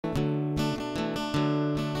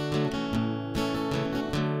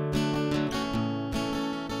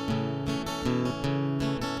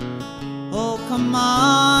come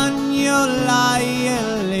on, you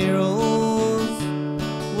lively rose,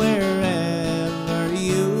 wherever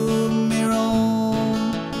you may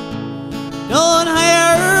roam. Don't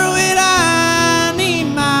hire with any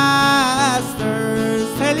masters,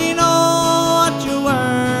 till you know what your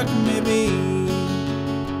work may be.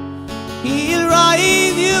 He'll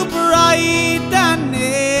rise you bright and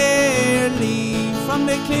early, from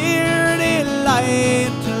the clear daylight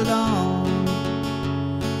till dawn.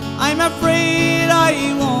 I'm afraid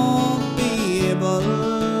I won't be able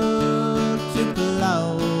to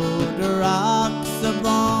plow the rocks of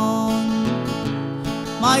Bawn.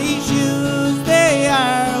 My shoes, they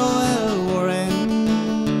are well worn,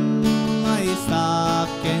 my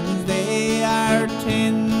stockings, they are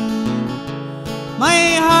tin.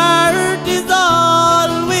 My heart is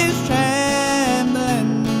always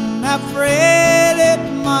trembling, afraid it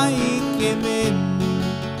might give in.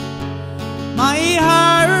 My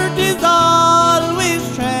heart is always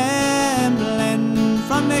trembling,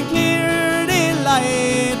 from the clear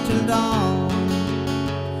daylight till dawn.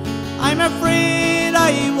 I'm afraid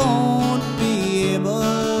I won't be able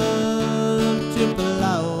to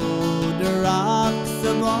plow the rocks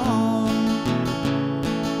of Bawn.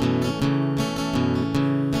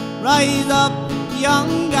 Rise up,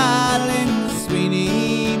 young gal in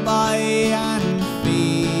Sweeney boy, and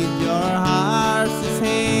feed your horses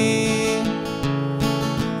hay.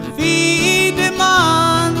 Feed them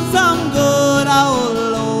on some good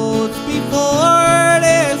old oats before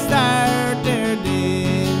they start their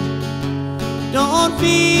day. Don't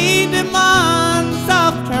feed them on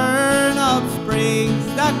soft turnip sprigs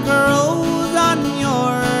that grows on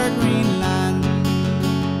your green land,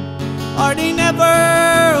 or they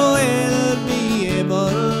never will be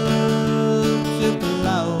able to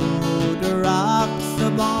plow the rocks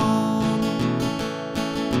of Bawn.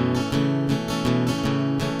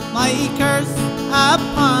 My curse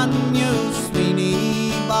upon you,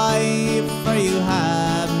 Sweeney boy, for you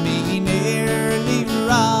have me nearly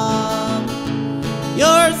robbed.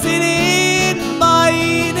 You're sitting by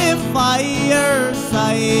the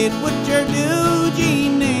fireside with your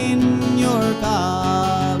Eugene in your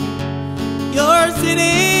gob. You're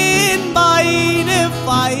sitting by the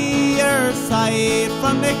fireside,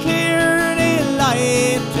 from the clear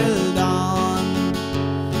daylight till dawn.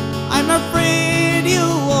 I'm afraid you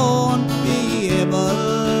won't be able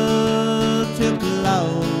to plow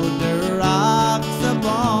the rocks of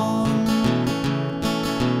Bawn.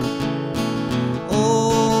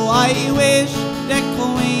 Oh, I wish the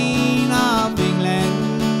Queen of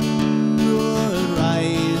England would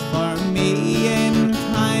rise for me in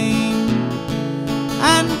time,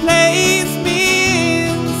 and place me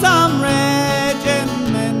in some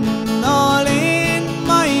regiment, all in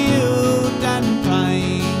my youth and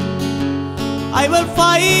prime. I will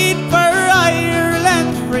fight for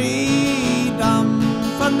Ireland's freedom,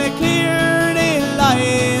 from the clear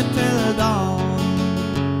daylight till dawn.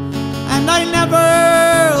 And I never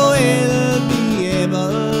will be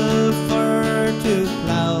able for to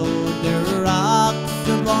plow the rocks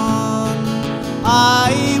of Bawn.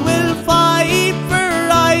 I will fight for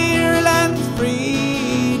Ireland's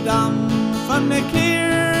freedom, from the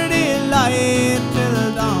clear daylight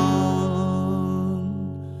till dawn.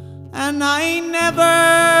 And I never